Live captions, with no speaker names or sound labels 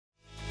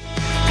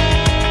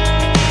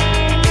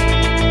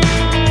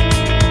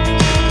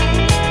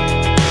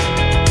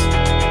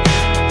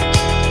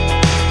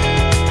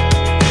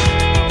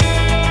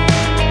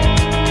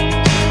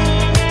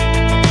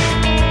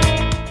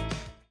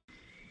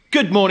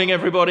Good morning,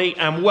 everybody,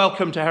 and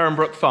welcome to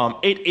Heronbrook Farm.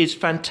 It is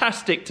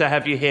fantastic to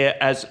have you here,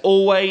 as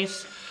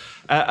always.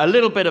 A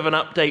little bit of an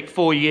update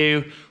for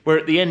you. We're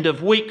at the end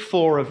of week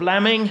 4 of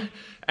lambing.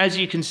 As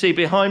you can see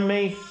behind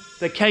me,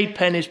 the cage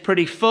pen is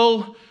pretty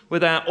full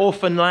with our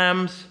orphan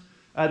lambs.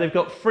 They've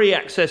got free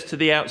access to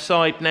the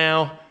outside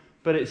now,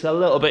 but it's a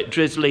little bit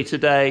drizzly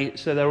today,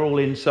 so they're all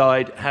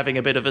inside having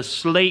a bit of a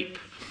sleep.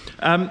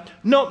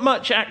 Not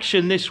much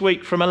action this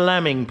week from a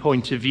lambing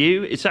point of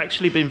view. It's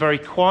actually been very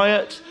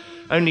quiet.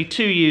 Only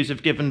 2 ewes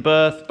have given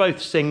birth,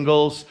 both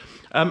singles.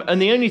 And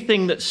the only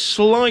thing that's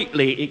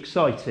slightly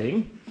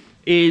exciting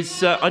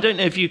is, I don't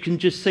know if you can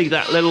just see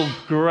that little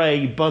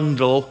grey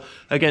bundle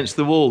against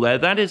the wall there.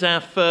 That is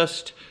our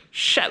first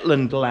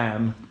Shetland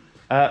lamb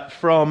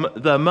from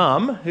the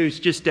mum, who's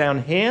just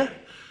down here,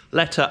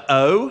 letter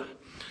O.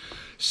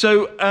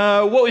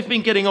 So what we've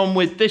been getting on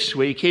with this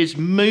week is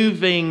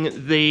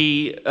moving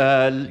the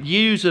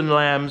ewes and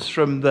lambs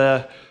from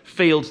the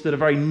fields that are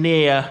very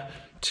near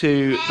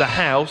to the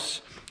house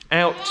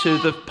out to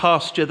the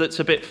pasture that's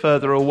a bit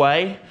further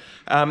away.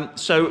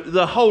 So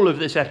the whole of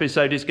this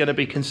episode is going to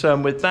be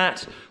concerned with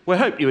that. We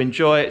hope you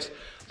enjoy it.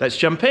 Let's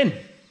jump in.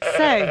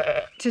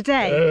 So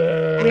today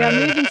we are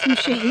moving some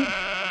sheep.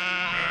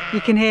 You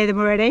can hear them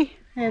already.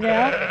 Here they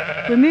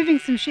are. We're moving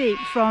some sheep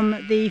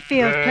from the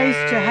field close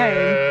to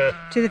home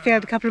to the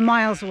field a couple of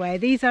miles away.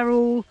 These are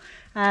all,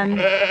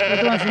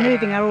 the ones we're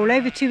moving are all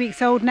over 2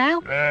 weeks old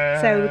now.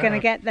 So we're going to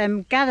get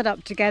them gathered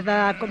up together.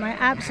 I've got my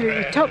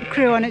absolutely top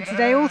crew on it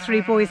today, all 3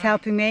 boys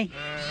helping me.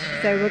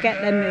 So we'll get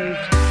them moved.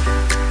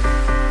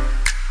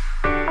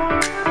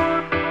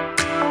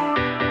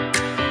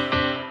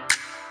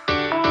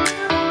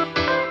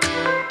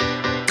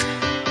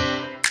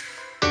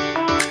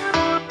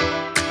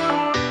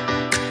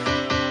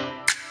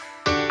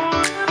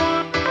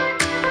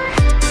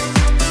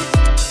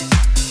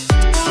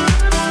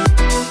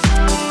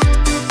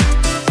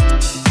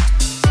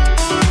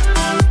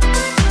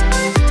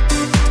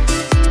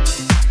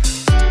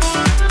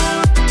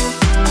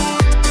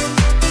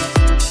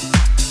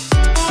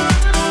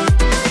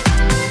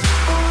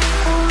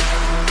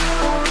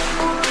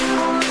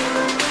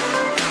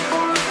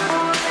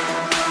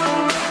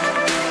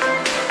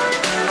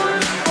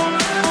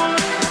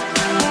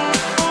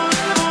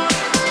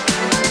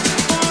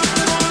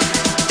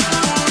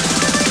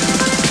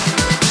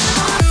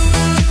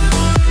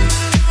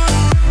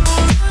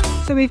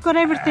 So we've got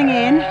everything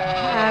in.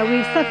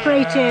 We've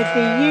separated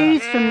the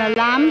ewes from the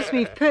lambs.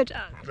 We've put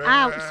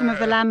out some of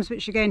the lambs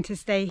which are going to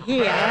stay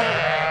here.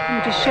 Let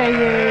me just show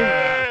you.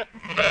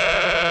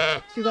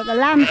 So we've got the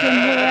lambs in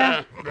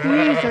here, the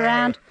ewes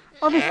around.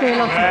 Obviously a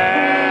lot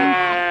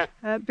of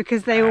pulling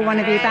because they all want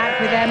to be back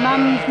with their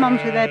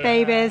mums with their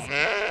babies.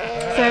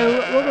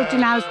 So what we'll do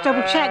now is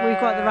double check we've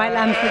got the right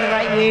lambs with the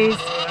right ewes.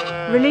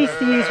 Release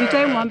the ewes we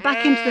don't want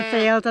back into the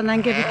field and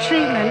then give a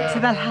treatment to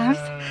the lambs.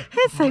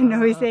 It's so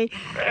noisy.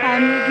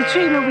 The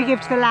treatment we give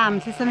to the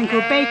lambs is something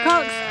called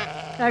baycox.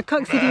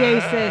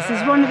 Coccidiosis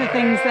is one of the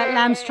things that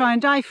lambs try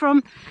and die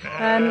from.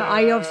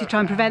 I obviously try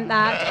and prevent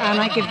that, and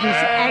I give them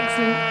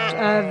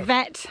excellent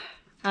vet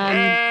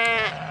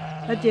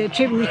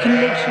treatment you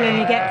can literally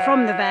only get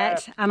from the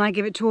vet, and I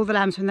give it to all the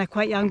lambs when they're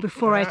quite young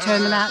before I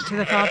turn them out to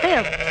the far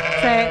field.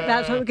 So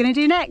that's what we're going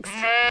to do next.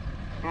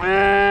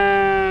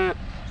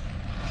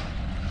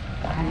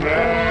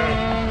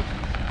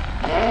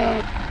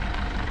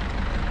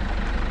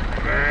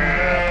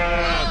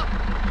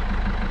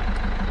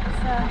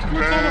 I'm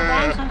going to turn it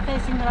around so I'm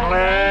facing the right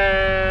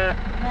way.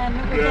 And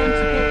then we're going to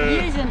put the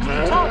ewes into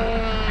the top, put the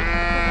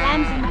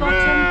lambs in the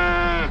bottom,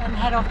 and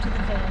head off to the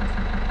field.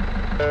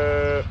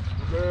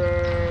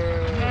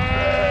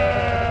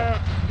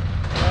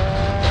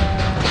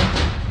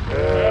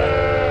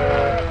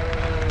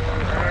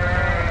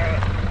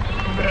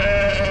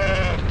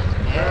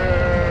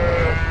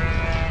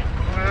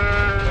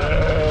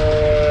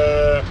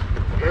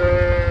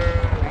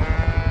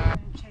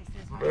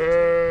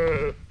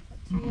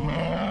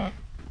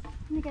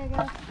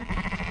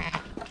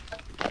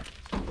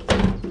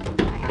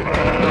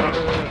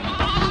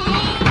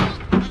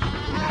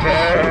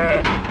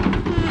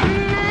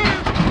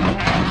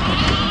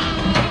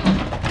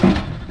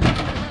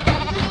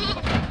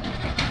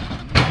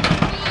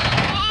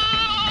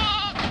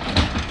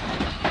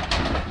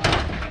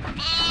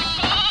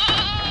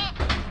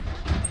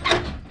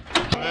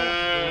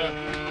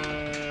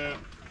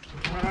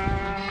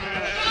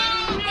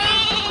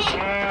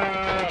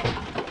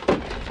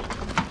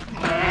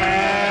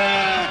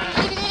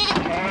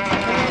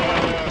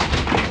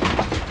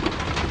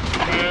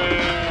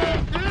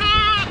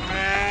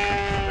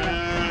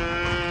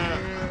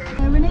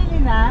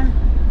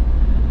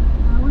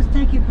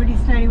 Pretty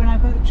slowly when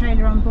I've got the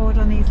trailer on board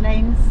on these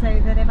lanes,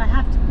 so that if I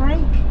have to brake,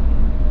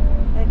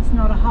 it's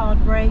not a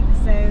hard brake,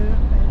 so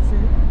it's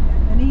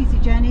an easy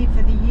journey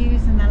for the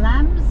ewes and the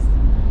lambs.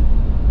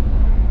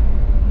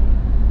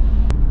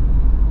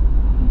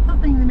 I'm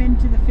popping them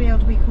into the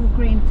field we call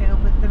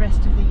Greenfield with the rest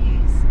of the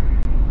ewes.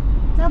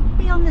 They'll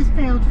be on this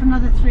field for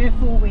another 3 or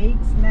 4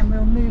 weeks, and then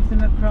we'll move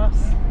them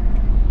across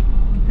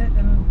and put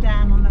them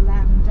down on the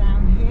lamb down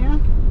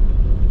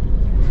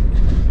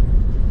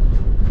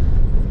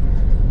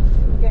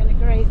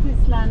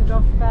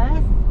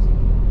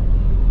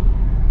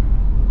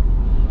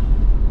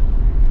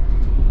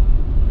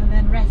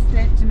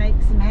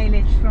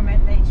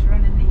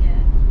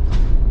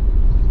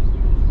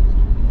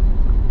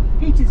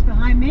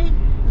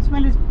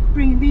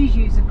those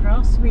ewes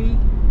across, we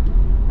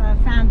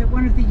found that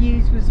one of the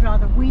ewes was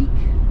rather weak,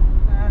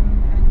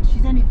 and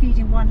she's only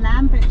feeding one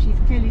lamb, but she's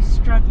clearly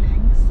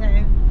struggling,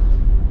 so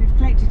we've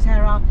collected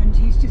her up and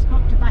he's just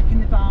popped her back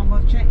in the barn.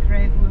 We'll check her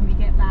over when we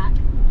get back.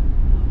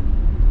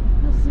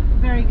 That's a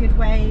very good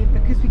way,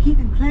 because we keep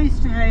them close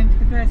to home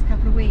for the first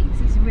couple of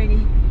weeks. It's a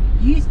really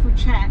useful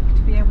check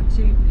to be able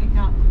to pick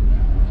up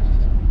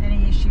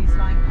any issues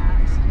like that.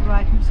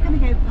 Right, I'm just going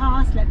to go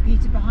past, let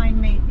Peter behind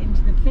me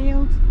into the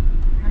field,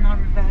 and I'll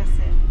reverse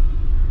it.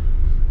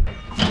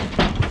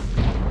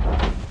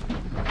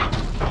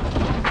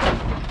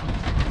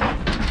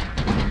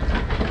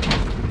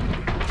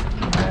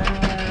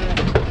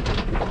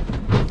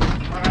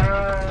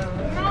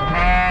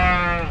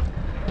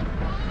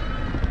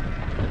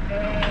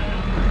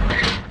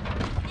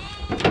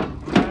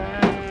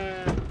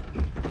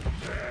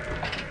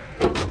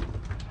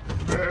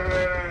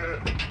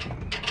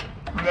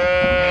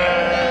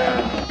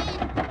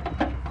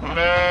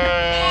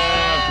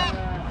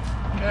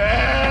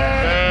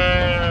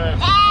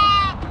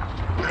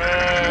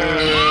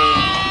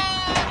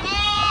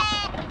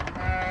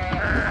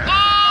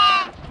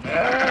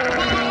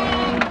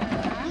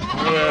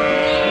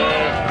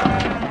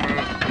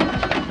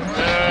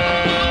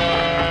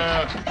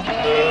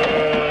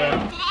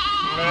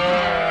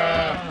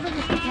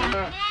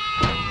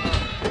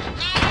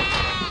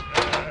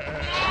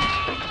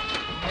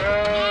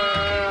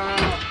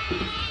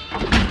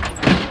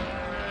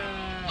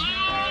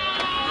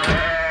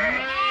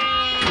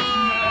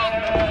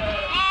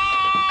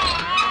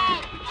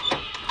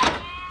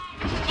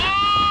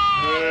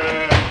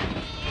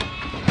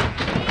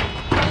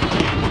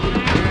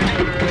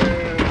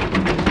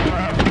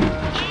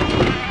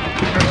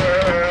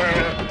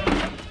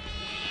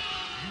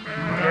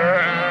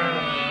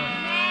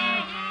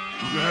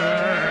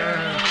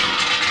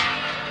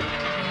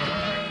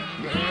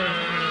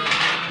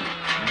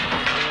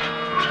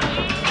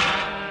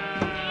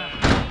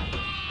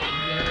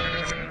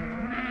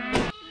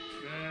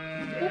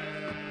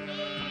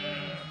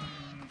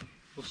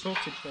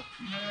 Sorted stuff.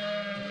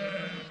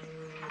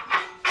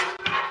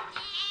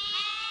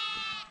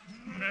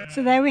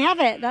 So there we have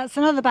it. That's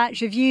another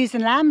batch of ewes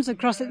and lambs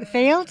across at the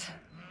field.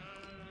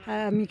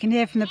 You can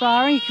hear from the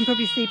barn, you can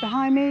probably see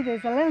behind me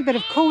there's a little bit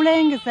of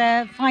cooling as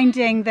they're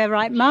finding their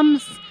right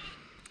mums,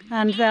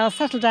 and they'll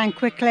settle down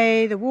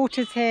quickly. The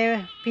water's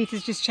here,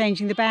 Peter's just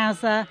changing the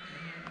bowser,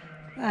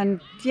 and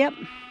yep,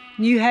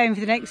 new home for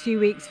the next few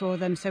weeks for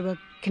them. So we'll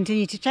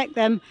continue to check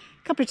them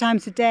a couple of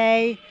times a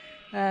day,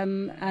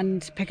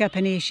 and pick up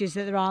any issues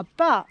that there are.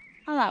 But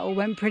that all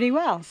went pretty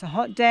well. It's a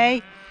hot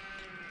day.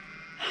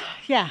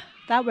 Yeah,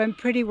 that went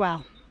pretty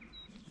well.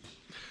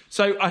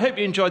 So I hope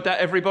you enjoyed that,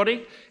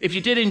 everybody. If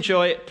you did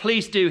enjoy it,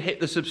 please do hit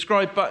the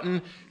subscribe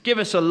button, give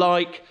us a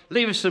like,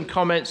 leave us some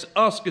comments,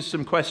 ask us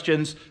some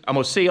questions, and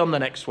we'll see you on the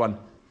next one.